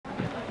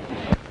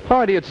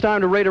Alrighty, it's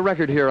time to rate a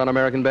record here on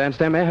American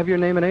Bandstand. May I have your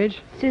name and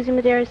age? Susan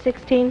Madera,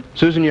 16.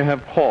 Susan, you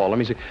have Paul. Let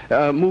me see.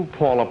 Move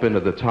Paul up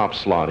into the top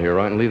slot here,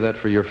 right, and leave that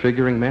for your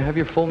figuring. May I have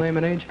your full name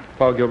and age?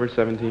 Paul Gilbert,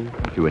 17.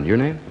 Thank you. And your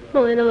name?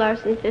 Melinda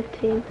Larson,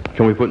 15.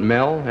 Can we put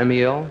Mel,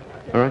 M-E-L?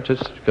 All right,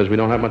 just because we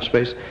don't have much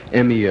space.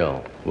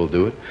 M-E-L will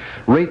do it.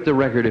 Rate the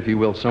record, if you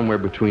will, somewhere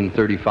between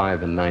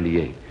 35 and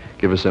 98.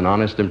 Give us an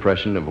honest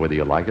impression of whether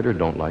you like it or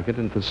don't like it.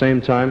 And at the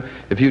same time,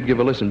 if you'd give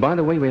a listen. By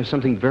the way, we have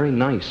something very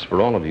nice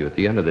for all of you at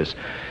the end of this.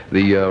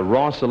 The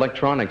Ross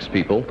Electronics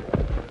people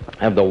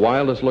have the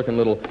wildest looking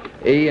little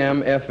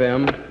AM,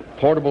 FM,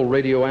 portable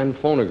radio and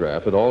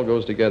phonograph. It all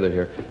goes together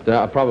here.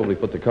 I'll probably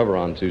put the cover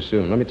on too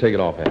soon. Let me take it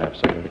off a half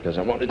second because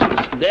I want to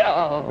just...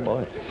 Oh,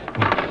 boy.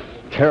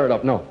 Tear it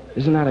up. No.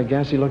 Isn't that a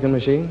gassy looking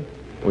machine?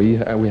 We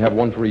have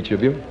one for each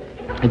of you.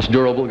 It's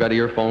durable, got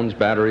earphones,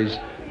 batteries,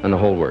 and the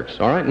whole works.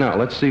 All right, now,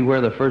 let's see where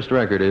the first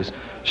record is.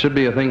 Should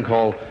be a thing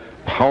called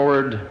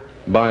Powered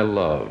by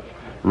Love.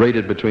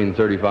 Rated between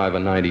 35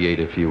 and 98,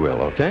 if you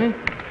will, okay?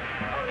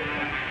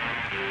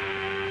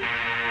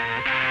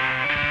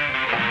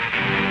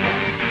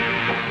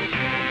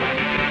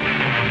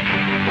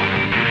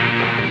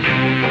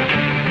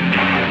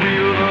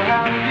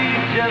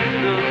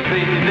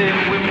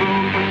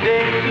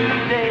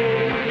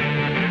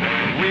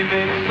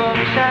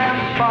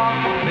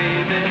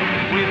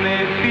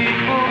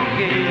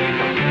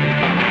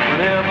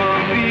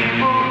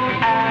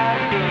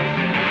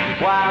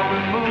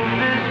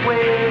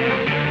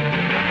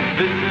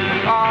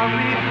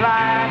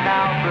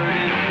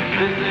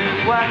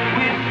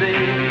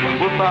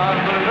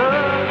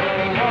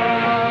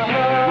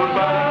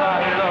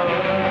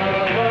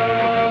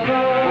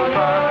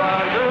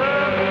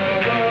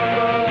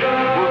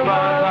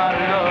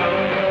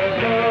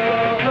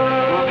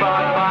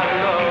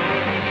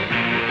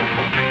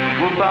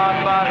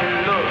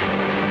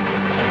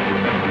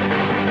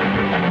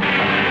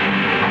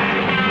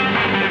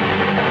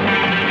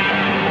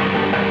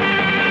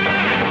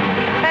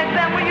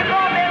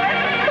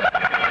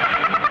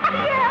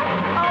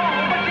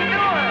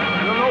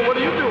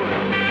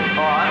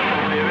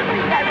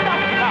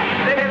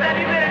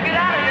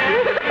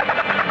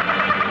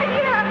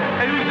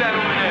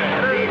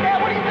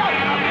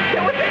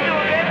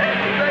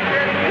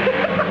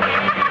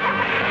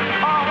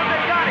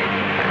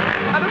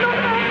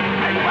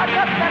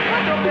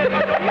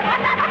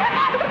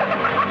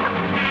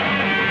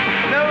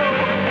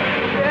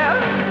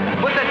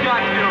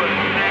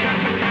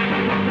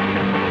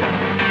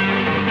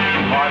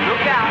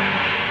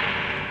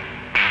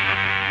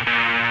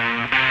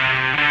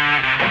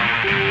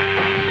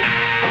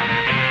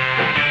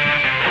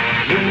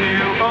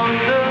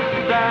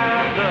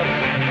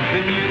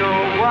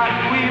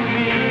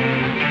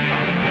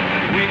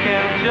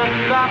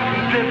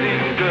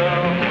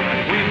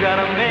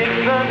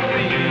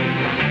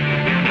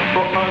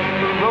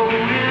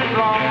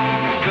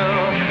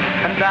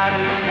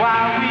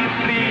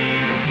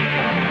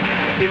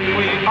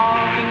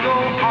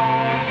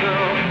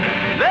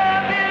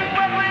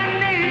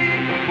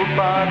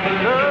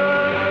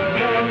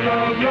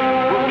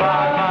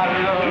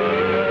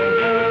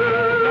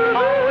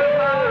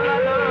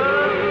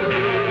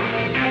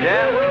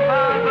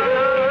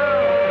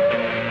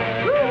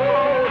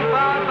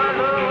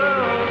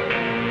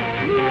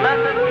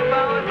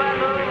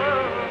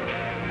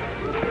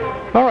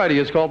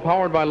 Alrighty, it's called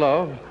Powered by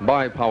Love,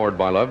 by Powered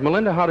by Love.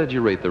 Melinda, how did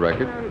you rate the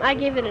record? I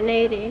gave it an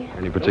 80.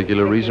 Any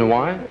particular reason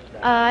why?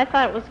 I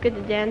thought it was good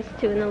to dance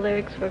to and the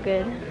lyrics were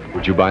good.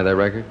 Would you buy that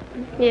record?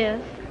 Yes.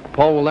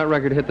 Paul, will that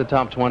record hit the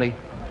top 20?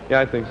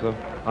 Yeah, I think so.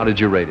 How did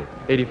you rate it?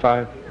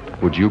 85.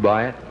 Would you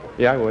buy it?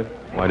 Yeah, I would.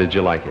 Why did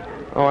you like it?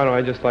 Oh, I don't know.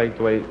 I just like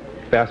the way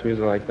fast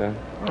music like that.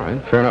 All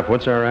right, fair enough.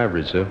 What's our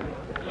average, Sue?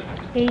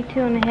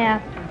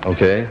 82.5.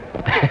 Okay.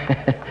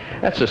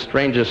 That's the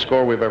strangest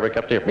score we've ever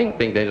kept here. Bing,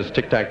 bing, just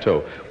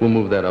tic-tac-toe. We'll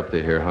move that up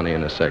to here, honey,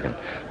 in a second.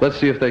 Let's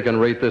see if they can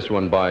rate this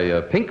one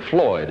by Pink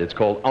Floyd. It's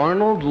called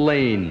Arnold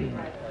Layne.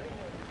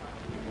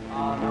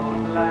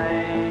 Arnold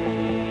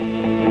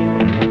Layne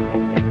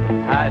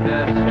had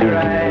a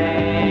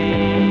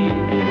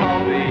strange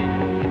hobby,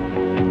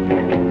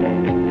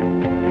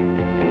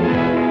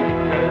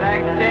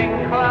 collecting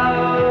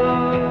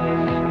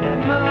clothes,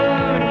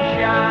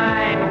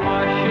 moonshine,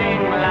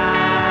 washing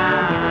lime.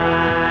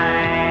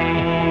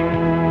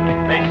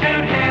 They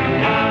suit him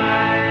fine.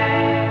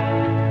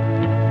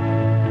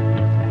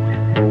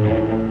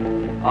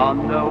 On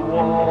the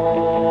wall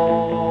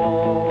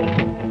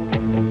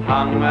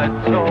hung a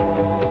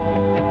tall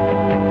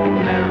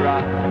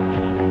mirror,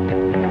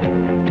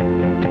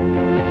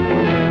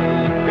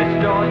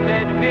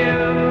 distorted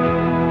view,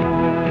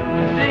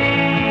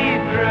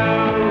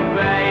 see-through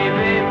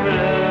baby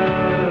blue.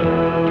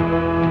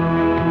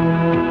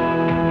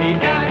 He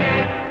dug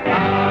it,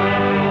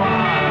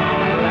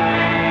 Arnold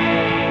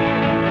Layne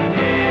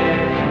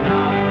is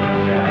not the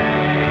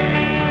same.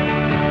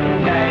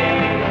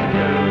 Takes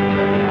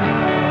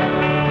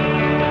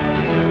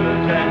two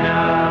to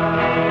know.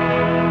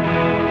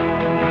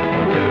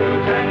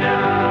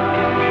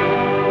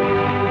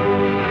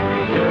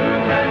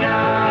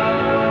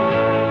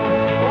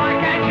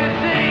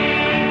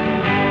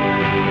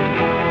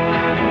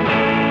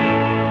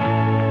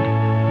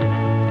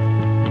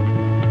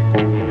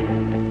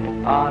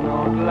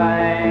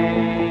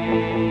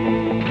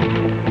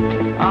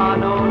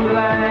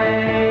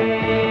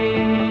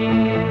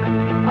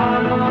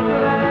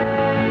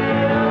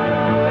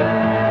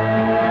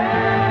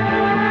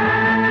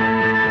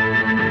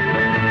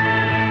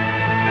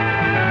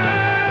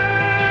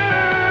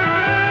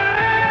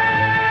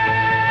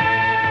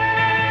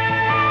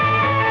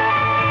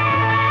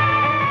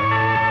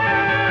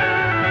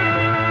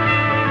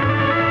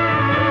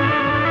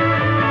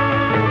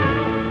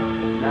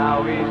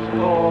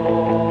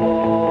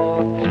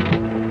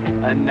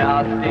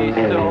 nasty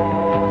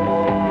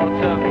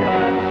sort of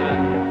person.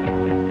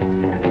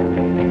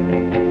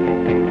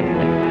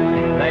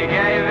 They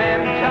gave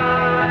him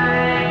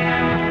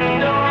time,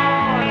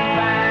 North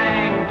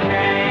Bank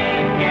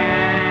chain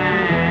gang.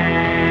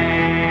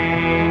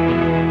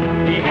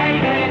 He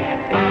hated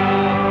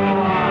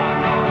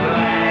Arnold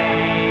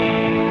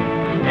Layne.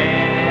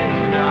 It's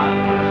not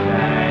the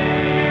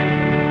same.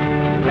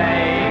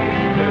 Takes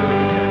two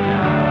to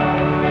know.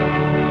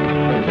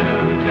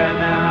 Two to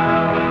know.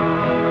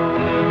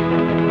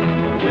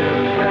 Two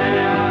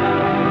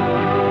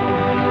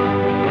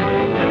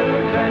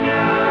to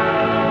know.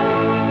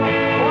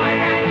 Why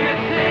can't you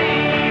see?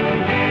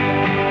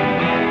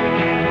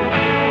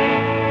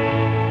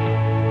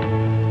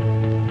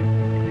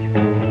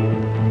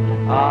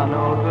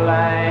 Arnold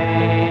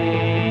Layne,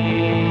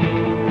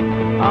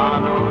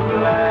 Arnold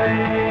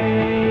Layne,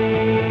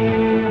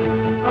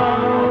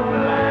 Arnold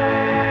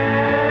Layne,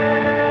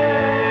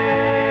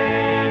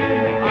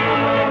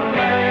 Arnold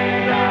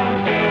Layne, I'll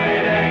do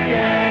it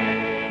again.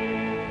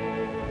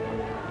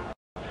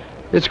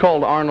 It's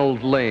called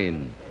Arnold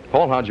Layne.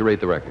 Paul, how'd you rate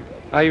the record?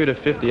 I give it a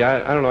 50.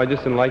 I don't know, I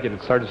just didn't like it.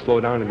 It started to slow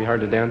down and be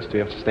hard to dance to. You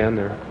have to stand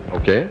there.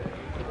 Okay.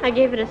 I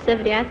gave it a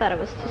 70. I thought it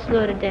was too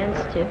slow to dance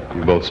to.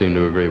 You both seem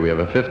to agree. We have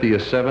a 50, a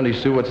 70.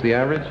 Sue, what's the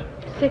average?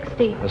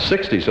 60. A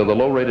 60. So the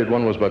low-rated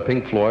one was by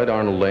Pink Floyd,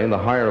 Arnold Layne. The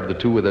higher of the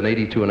two with an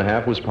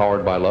 82.5 was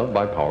Powered by Love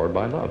by Powered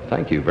by Love.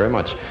 Thank you very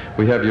much.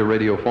 We have your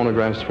radio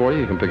phonographs for you.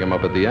 You can pick them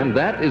up at the end.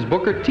 That is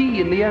Booker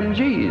T in the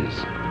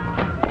MGs.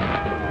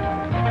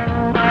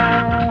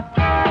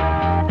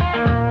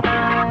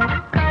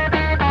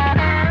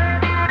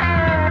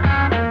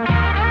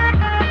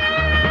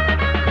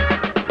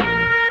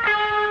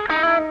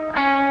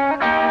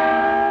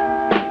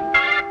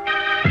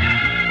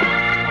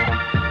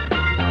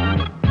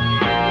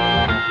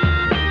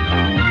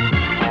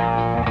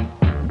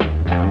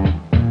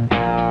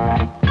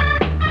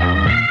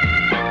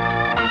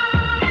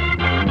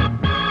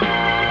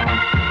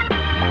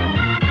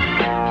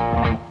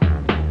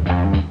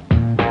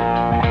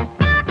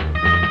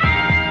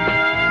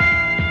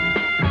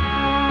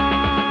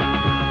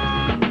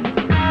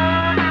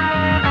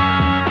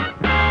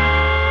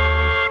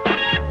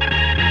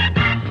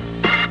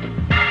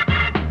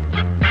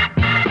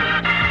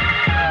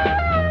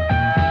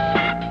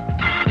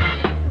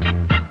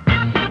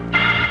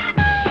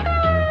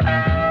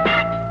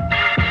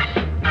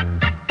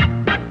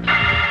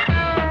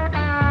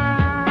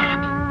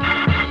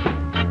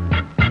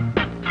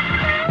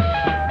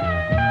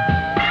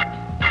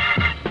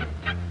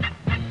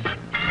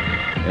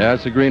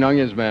 That's the Green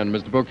Onions Man,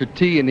 Mr. Booker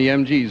T in the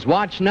MGs.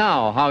 Watch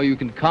now how you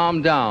can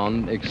calm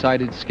down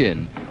excited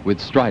skin with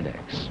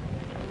Stridex.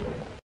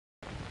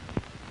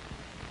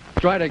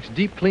 Stridex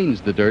deep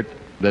cleans the dirt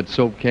that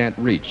soap can't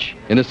reach.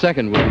 In a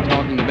second, we'll be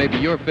talking to maybe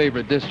your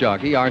favorite disc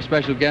jockey. Our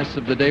special guests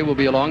of the day will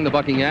be along the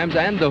Buckinghams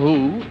and the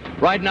Who.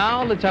 Right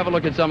now, let's have a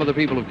look at some of the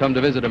people who've come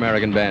to visit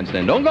American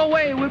Bandstand. Don't go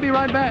away. We'll be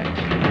right back.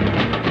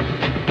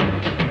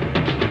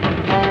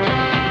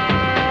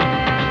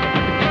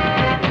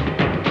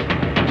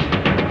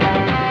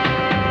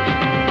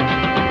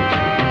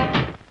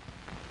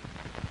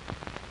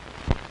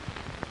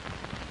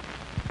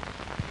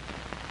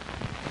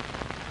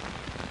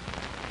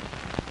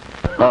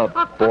 Oh,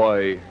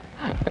 boy.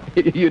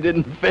 You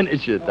didn't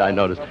finish it, I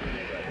noticed.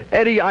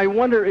 Eddie, I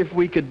wonder if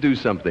we could do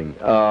something.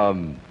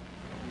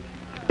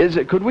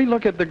 Could we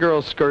look at the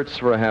girls' skirts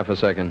for a half a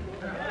second?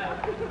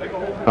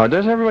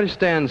 Does everybody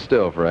stand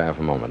still for a half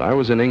a moment? I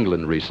was in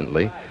England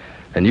recently,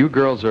 and you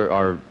girls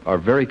are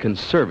very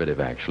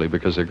conservative, actually,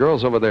 because the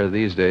girls over there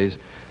these days,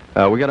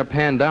 we got to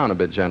pan down a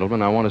bit,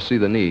 gentlemen. I want to see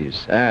the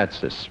knees.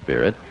 That's the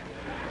spirit.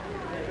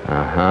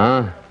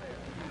 Uh-huh.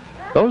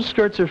 Those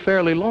skirts are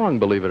fairly long,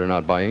 believe it or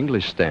not, by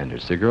English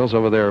standards. The girls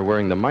over there are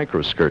wearing the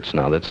micro skirts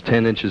now. That's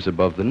 10 inches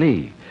above the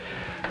knee.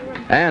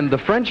 And the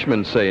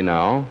Frenchmen say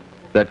now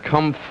that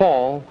come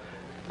fall,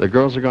 the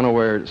girls are going to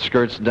wear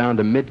skirts down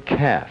to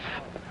mid-calf.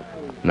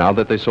 Now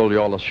that they sold you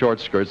all the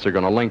short skirts, they're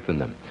going to lengthen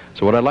them.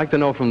 So what I'd like to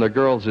know from the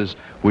girls is,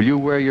 will you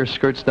wear your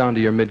skirts down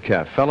to your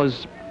mid-calf?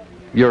 Fellas,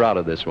 you're out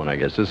of this one, I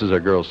guess. This is a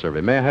girls'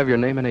 survey. May I have your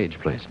name and age,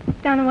 please?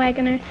 Donna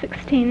Wagoner,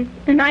 16.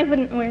 And I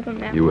wouldn't wear them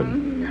that You long.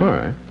 wouldn't? All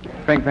right.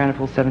 Frank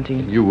Vanderpool,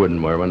 17. You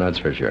wouldn't wear one, that's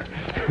for sure.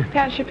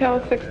 Pat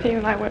Chappelle, 16,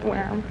 and I wouldn't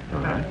wear them.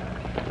 All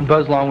right.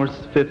 Buzz Longworth,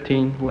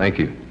 15. Thank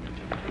you.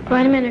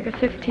 Brian Miniger,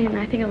 15, and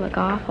I think it look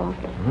awful.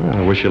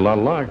 I wish you a lot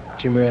of luck.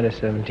 Jim Moretta,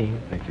 17.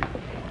 Thank you.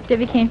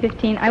 Debbie Kane,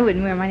 15. I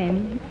wouldn't wear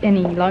mine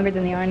any longer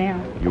than they are now.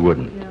 You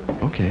wouldn't?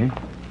 No. Okay.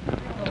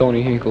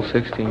 Tony Hinkle,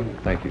 16.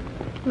 Thank you.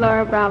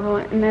 Laura Bravo,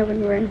 and I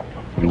wouldn't wear them.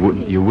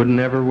 You wouldn't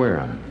ever wear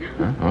them?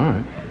 Huh? All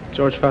right.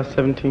 George Foss,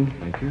 17.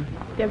 Thank you.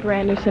 Deborah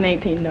Anderson,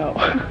 18, no.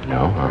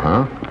 No,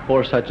 uh-huh.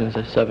 Boris Hutchins,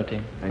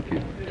 17. Thank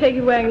you. Peggy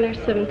Wagner,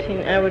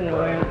 17. I wouldn't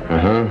wear them.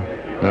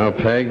 Uh-huh. No,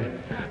 Peg?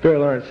 Barry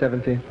Lawrence,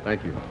 17.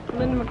 Thank you.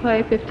 Linda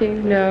McClay,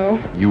 15,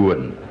 no. You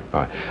wouldn't.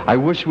 All right. I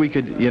wish we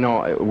could,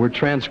 we're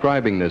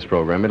transcribing this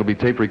program. It'll be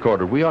tape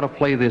recorded. We ought to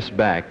play this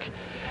back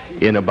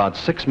in about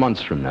 6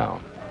 months from now.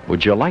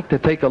 Would you like to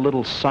take a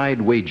little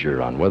side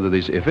wager on whether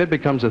these, if it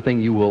becomes a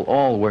thing, you will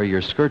all wear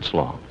your skirts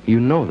long? You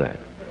know that.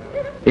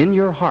 In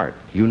your heart,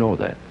 you know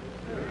that.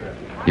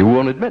 You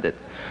won't admit it.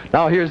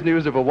 Now here's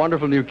news of a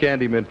wonderful new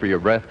candy mint for your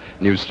breath,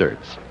 new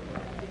skirts.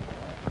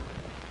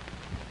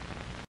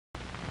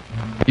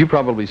 You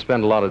probably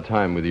spend a lot of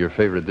time with your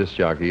favorite disc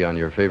jockey on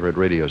your favorite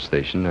radio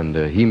station, and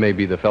he may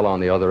be the fellow on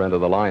the other end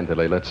of the line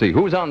today. Let's see.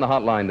 Who's on the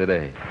hotline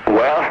today?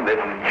 Well, this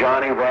is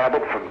Johnny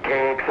Rabbit from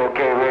KXOK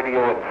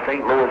Radio in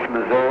St. Louis,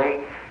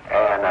 Missouri,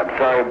 and I'm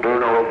sorry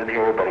Bruno isn't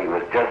here, but he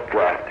was just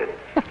drafted.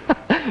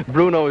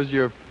 Bruno is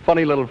your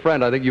funny little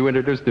friend. I think you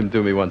introduced him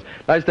to me once.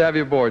 Nice to have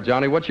you aboard,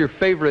 Johnny. What's your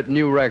favorite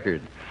new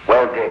record?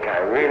 Well, Dick, I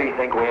really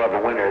think we have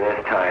a winner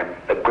this time.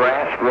 The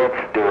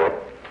Grassroots do it,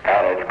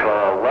 and it's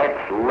called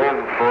Let's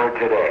Live for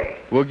Today.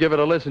 We'll give it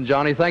a listen,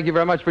 Johnny. Thank you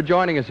very much for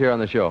joining us here on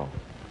the show.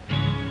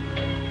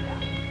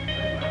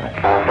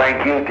 Well,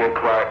 thank you, Dick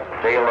Clark.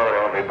 Say hello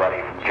to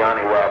everybody from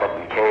Johnny Rabbit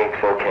and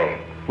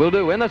KXOK. Will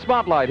do. In the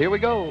spotlight. Here we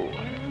go.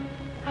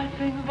 I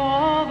think of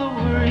all the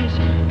worries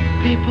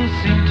people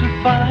seem to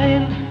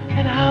find,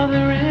 and how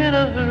they're in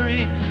a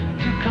hurry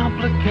to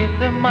complicate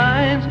their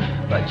minds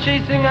by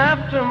chasing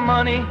after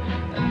money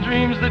and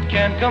dreams that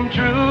can't come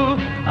true.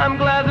 I'm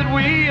glad that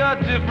we are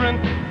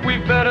different,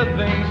 we've better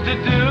things to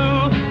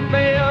do.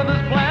 May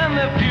others plan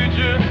their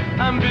future,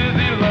 I'm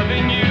busy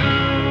loving you.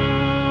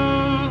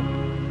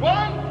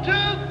 1, 2,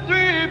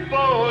 3,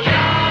 4.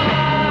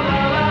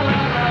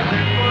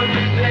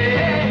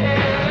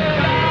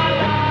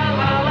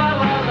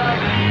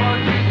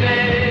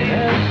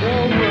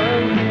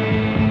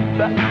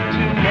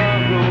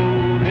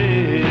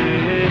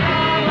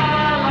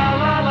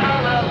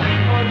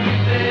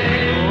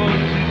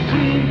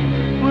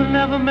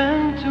 Never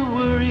meant to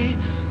worry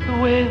the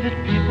way that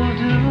people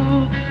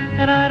do,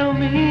 and I don't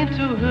mean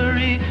to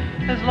hurry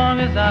as long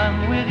as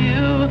I'm with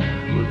you.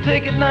 We'll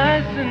take it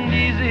nice and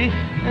easy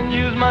and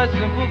use my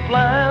simple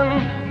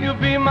plan. You'll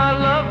be my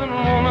loving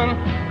woman,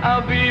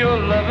 I'll be your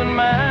loving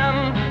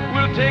man.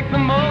 We'll take the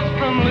most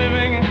from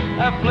living,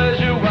 have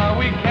pleasure while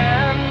we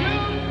can.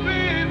 2,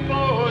 3,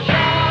 4,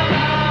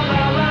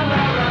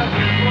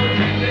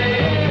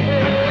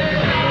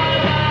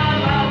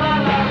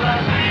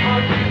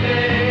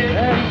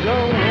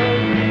 don't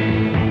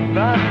worry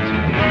about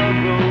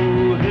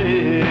tomorrow,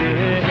 hey.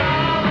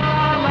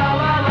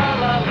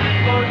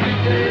 For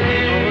today,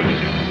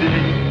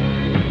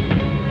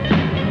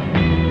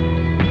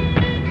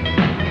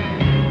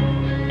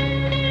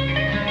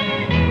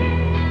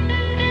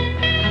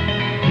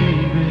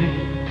 Baby,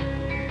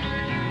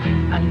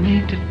 I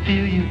need to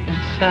feel you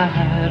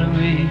inside of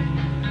me.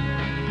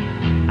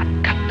 I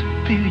got to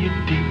feel you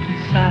deep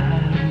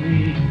inside of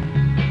me.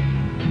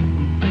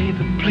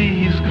 Baby,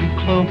 please come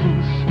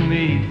close to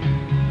me.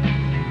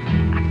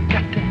 I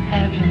got to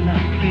have you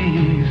now,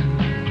 please,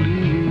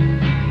 please,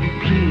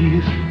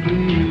 please,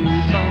 please.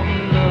 Some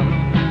love,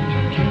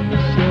 give me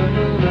some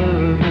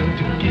love,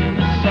 give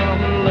me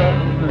some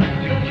love,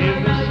 give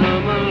me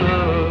some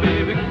love,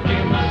 baby,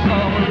 give me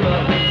some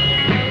love.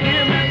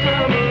 Give me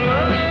some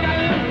love,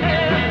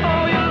 and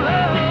all your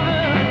love.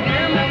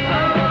 Give me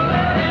some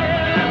love,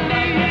 and I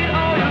need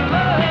all your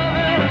love.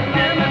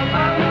 Give me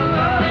some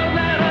love,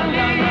 and I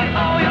need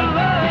all your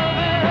love.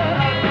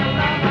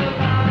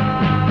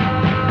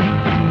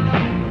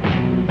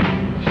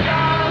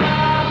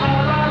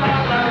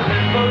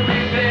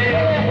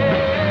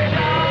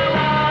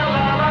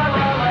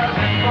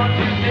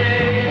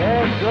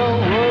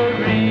 Don't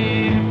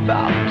worry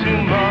about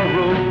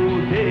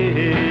tomorrow,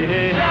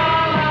 hey.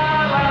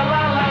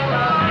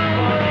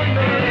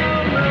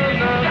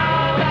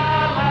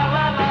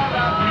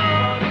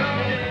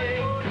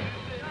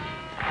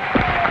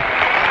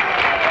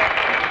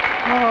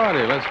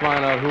 Alrighty, let's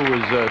find out who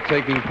is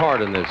taking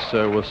part in this.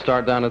 We'll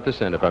start down at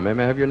this end, if I may.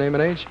 May I have your name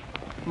and age?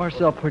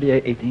 Marcel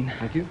Portier, 18.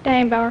 Thank you.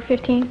 Diane Bauer,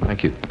 15.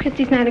 Thank you.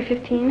 Christy Snyder,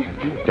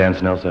 15. Dan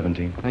Snell,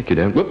 17. Thank you,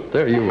 Dan. Whoop,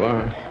 there you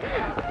are.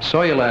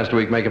 Saw you last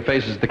week making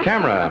faces at the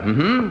camera.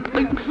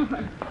 Mm-hmm.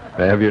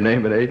 May I have your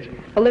name and age?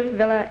 Olivia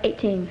Villa,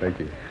 18. Thank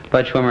you.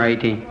 Bud Schwimmer,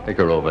 18. Take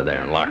her over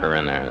there and lock her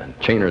in there and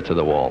chain her to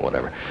the wall,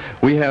 whatever.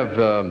 We have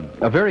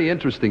a very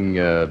interesting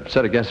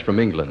set of guests from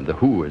England. The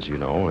Who, as you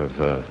know,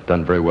 have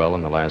done very well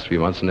in the last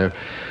few months. And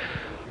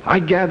I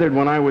gathered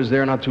when I was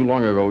there not too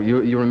long ago,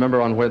 you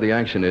remember on Where the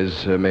Action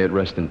Is, may it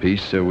rest in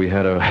peace, we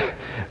had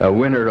a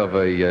winner of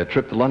a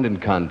trip to London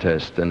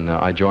contest, and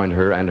I joined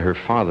her and her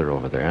father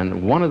over there.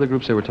 And one of the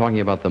groups they were talking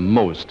about the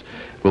most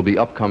will be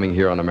upcoming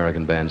here on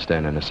American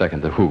Bandstand in a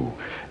second, The Who.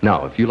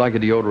 Now, if you like a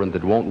deodorant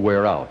that won't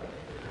wear out,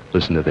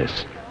 listen to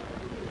this.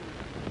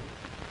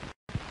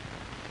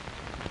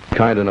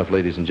 Kind enough,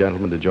 ladies and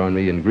gentlemen, to join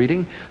me in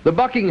greeting the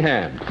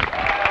Buckinghams.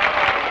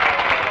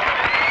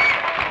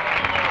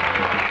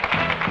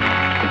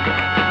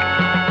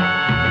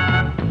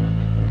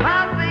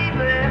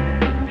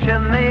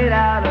 Made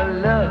out of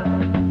love,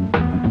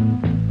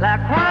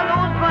 like one of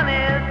those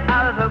bunnies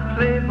out of the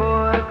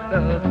Playboy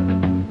Club.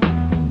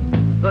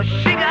 But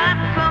she got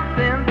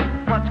something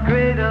much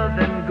greater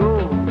than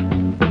gold.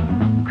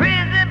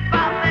 Crazy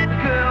about that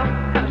girl,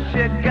 how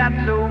she got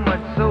so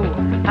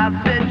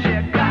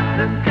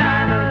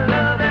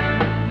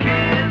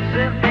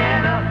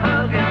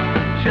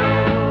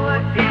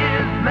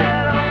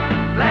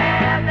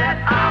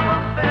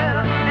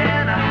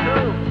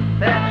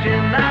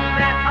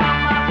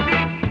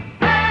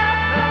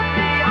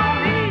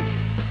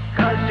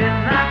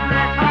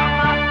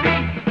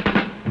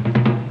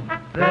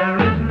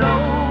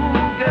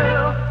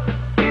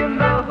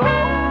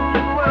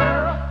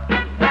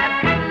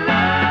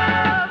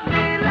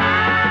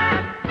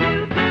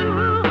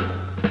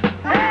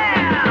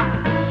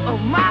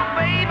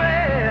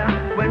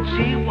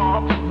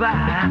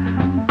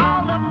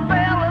All the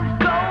fellas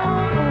go,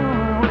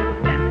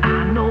 and I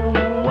know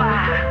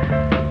why.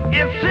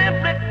 It's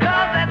simply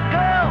 'cause that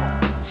girl,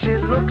 she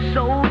looks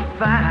so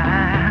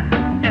fine.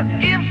 And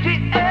if she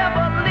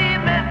ever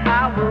leave me,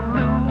 I will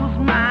lose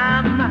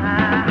my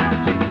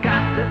mind. She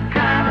got the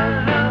kind of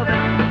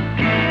loving,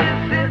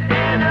 kisses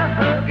and a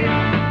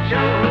hugging.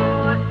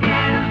 Sure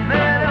is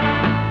better,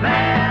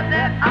 glad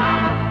that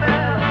I'm a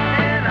fella,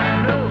 and I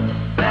know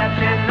that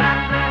she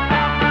knocks me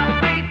off my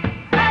feet.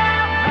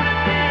 Have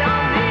mercy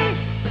on me,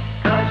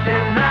 'cause she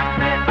knocks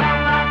me off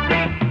my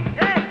feet.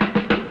 Hey.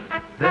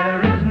 There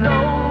is no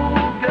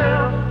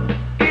girl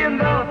in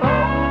the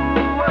whole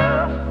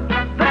world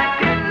that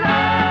can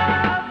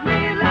love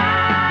me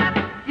like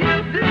you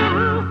do.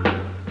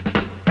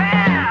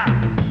 Yeah.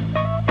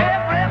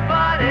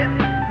 Everybody in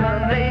the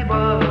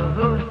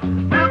neighborhood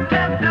will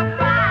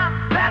testify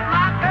that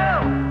my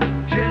girl,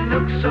 she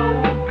looks so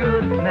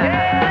good now.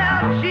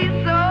 Yeah, she's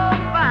so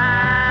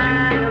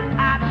fine. She lives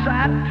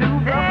outside to the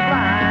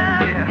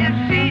blind. Yeah. If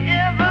she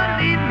ever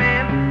leaves me,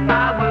 I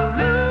will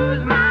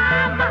lose my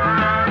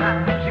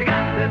mind. She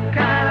got the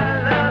kind of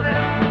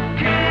loving,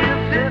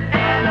 kisses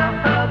and a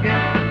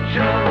hugging.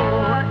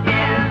 Sure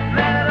is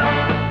better,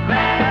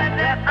 glad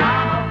that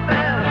I'm a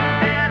fella,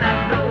 and I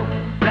know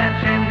that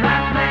she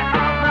knocks me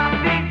off my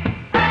feet.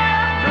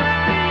 Have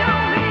mercy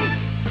on me,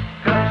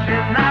 'cause she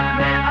knocks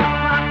me off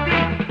my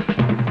feet.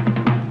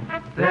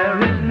 There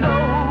is no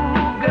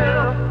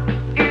girl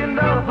in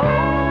the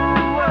whole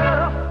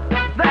world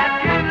that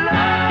can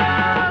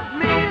love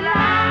me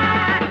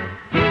like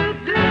you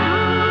do.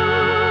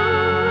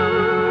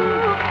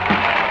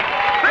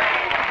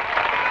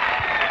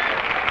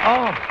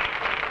 Oh,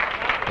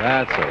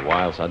 that's a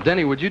wild sound.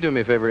 Denny, would you do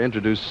me a favor?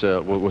 Introduce,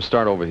 we'll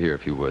start over here,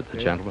 if you would. The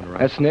gentleman, right?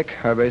 That's Nick,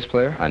 our bass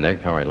player. Hi,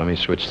 Nick. All right, let me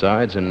switch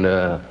sides and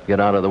get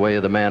out of the way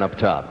of the man up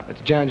top.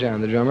 That's John,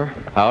 the drummer.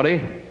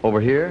 Howdy.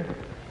 Over here.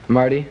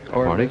 Marty,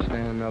 Marty. organist,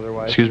 and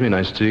otherwise. Excuse me,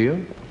 nice to see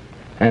you.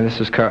 And this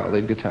is Carl,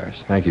 lead guitars.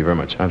 Thank you very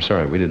much. I'm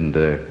sorry, we didn't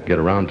get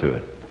around to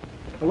it.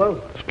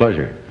 Hello. It's a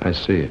pleasure. Nice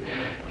to see you.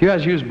 You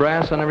guys use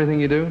brass on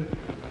everything you do?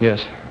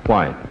 Yes.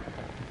 Why?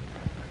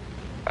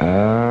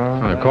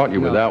 I caught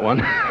you with that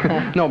one.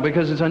 No,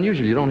 because it's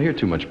unusual. You don't hear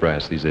too much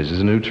brass these days. Is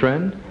it a new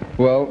trend?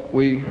 Well,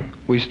 we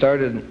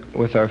started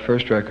with our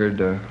first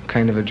record,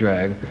 kind of a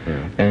drag,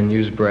 and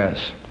used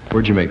brass.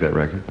 Where'd you make that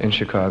record? In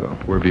Chicago.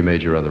 Where have you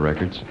made your other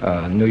records?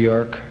 New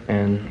York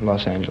and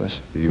Los Angeles.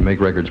 You make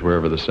records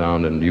wherever the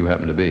sound and you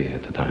happen to be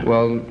at the time.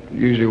 Well,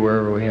 usually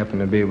wherever we happen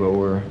to be, but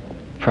we're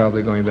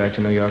probably going back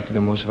to New York to do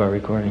most of our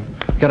recording.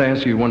 Got to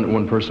ask you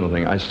one personal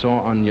thing. I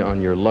saw on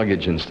your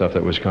luggage and stuff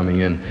that was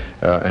coming in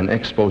an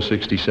Expo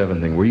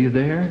 67 thing. Were you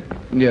there?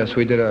 Yes,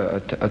 we did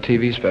a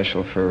TV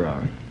special for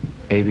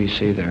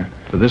ABC there.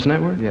 For this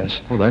network?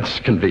 Yes. Well, that's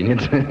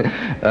convenient.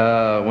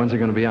 When's it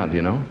going to be out, do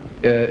you know?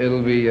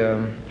 It'll be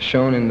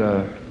shown in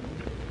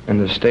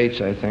the States,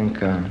 I think,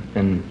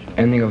 in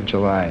ending of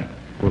July.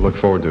 We'll look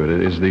forward to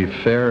it. Is the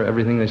fair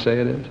everything they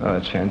say it is? Oh,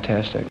 it's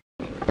fantastic.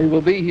 We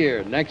will be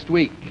here next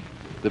week.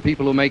 The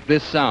people who make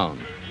this sound.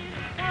 To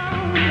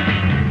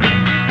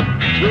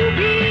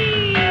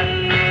be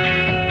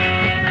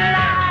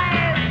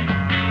alive,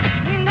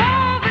 we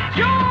know the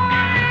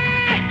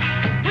joy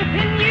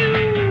within you.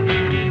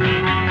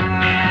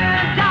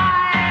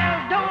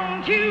 Child,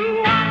 don't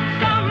you want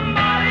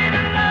somebody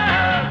to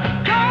love?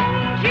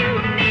 Don't you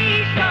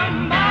need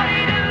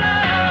somebody to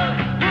love?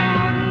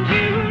 Wouldn't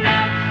you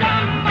love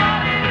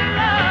somebody to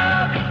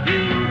love?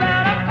 You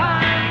better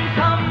find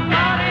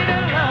somebody to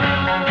love.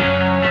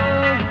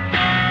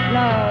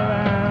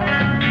 Love.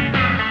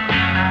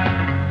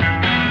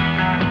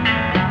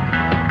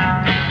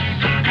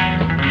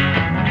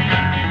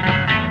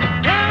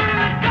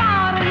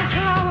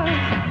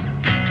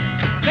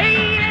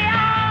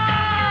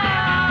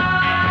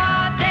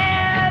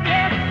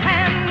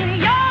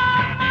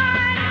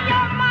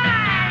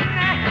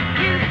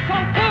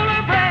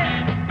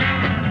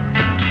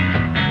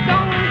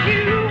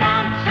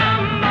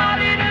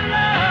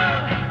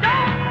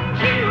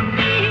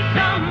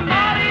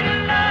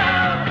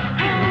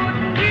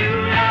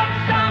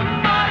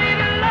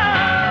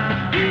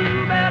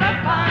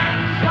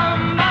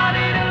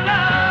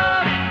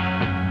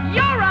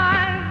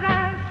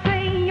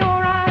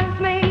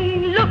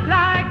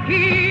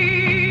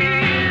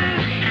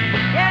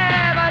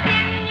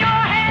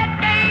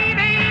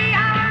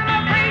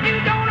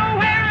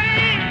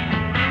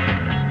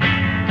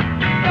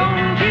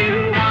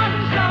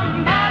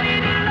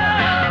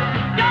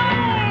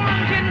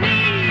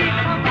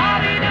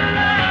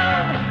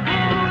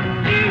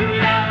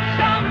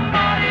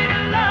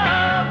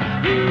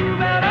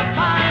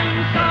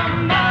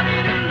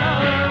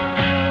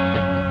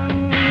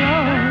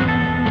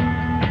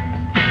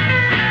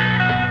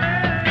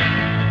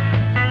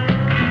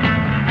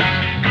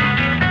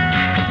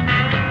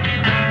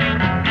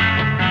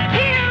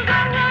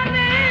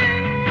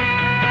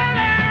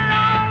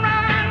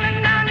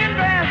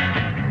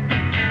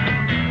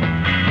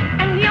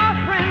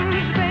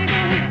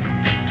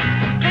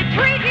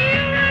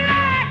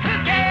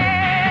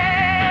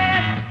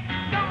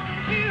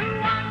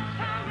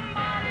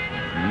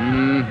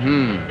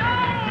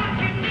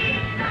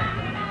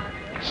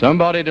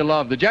 Somebody to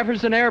Love. The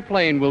Jefferson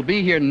Airplane will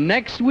be here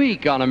next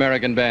week on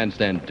American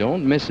Bandstand.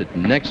 Don't miss it.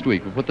 Next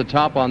week. We'll put the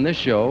top on this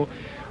show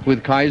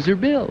with Kaiser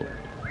Bill.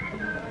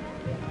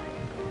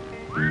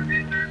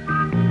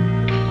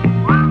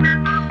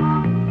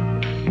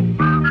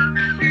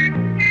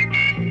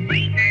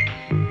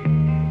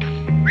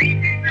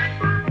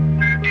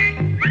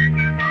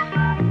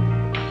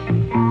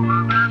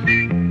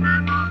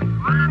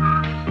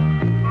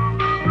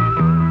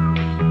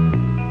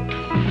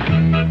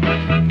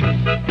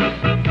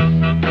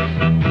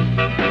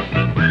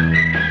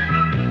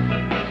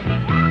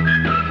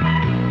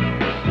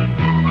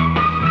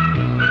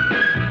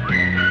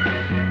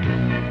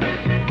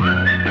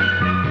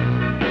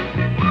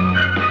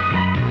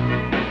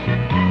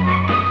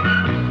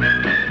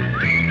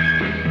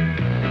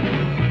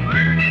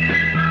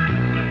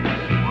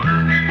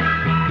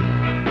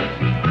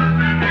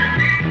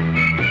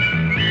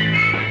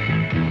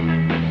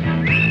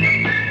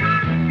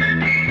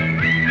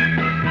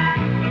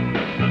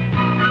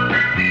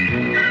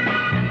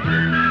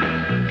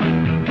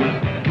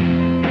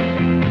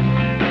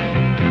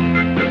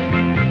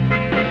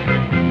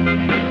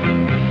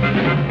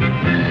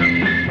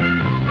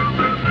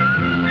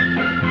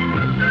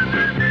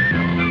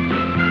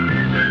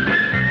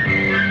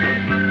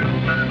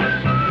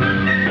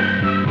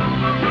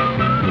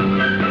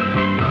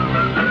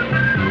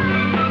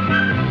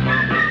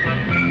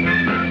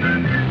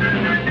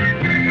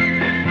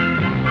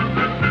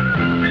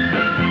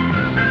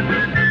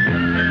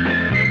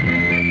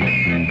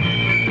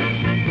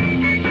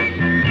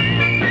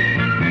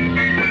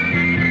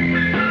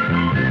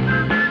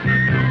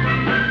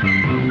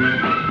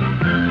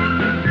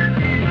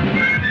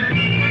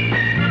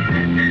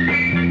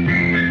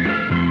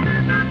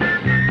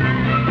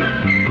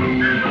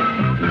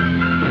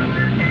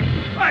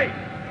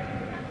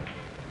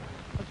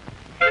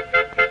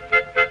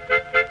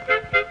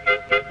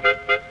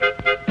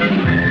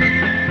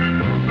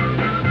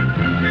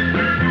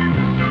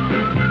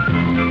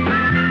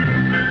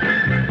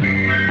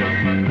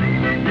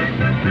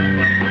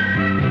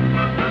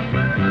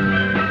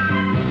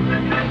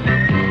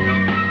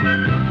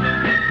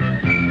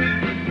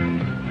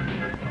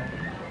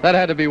 That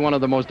had to be one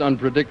of the most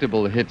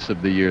unpredictable hits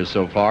of the year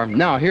so far.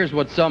 Now, here's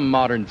what some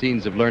modern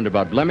teens have learned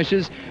about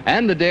blemishes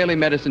and the daily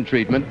medicine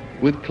treatment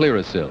with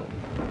Clearasil.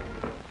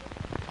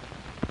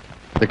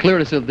 The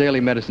Clearasil daily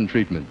medicine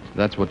treatment.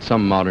 That's what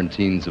some modern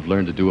teens have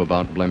learned to do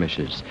about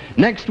blemishes.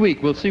 Next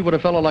week, we'll see what a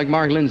fellow like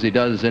Mark Lindsay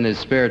does in his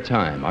spare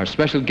time. Our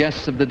special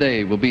guests of the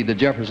day will be the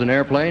Jefferson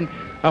Airplane.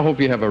 I hope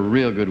you have a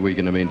real good week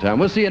in the meantime.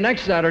 We'll see you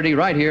next Saturday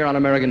right here on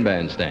American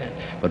Bandstand.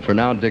 But for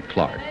now, Dick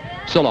Clark.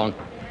 So long.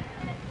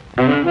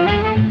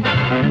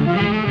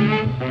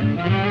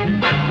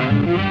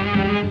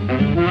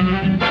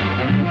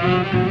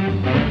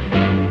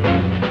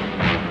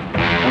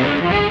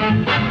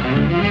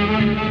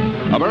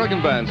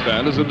 American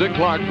Bandstand is a Dick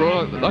Clark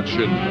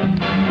production.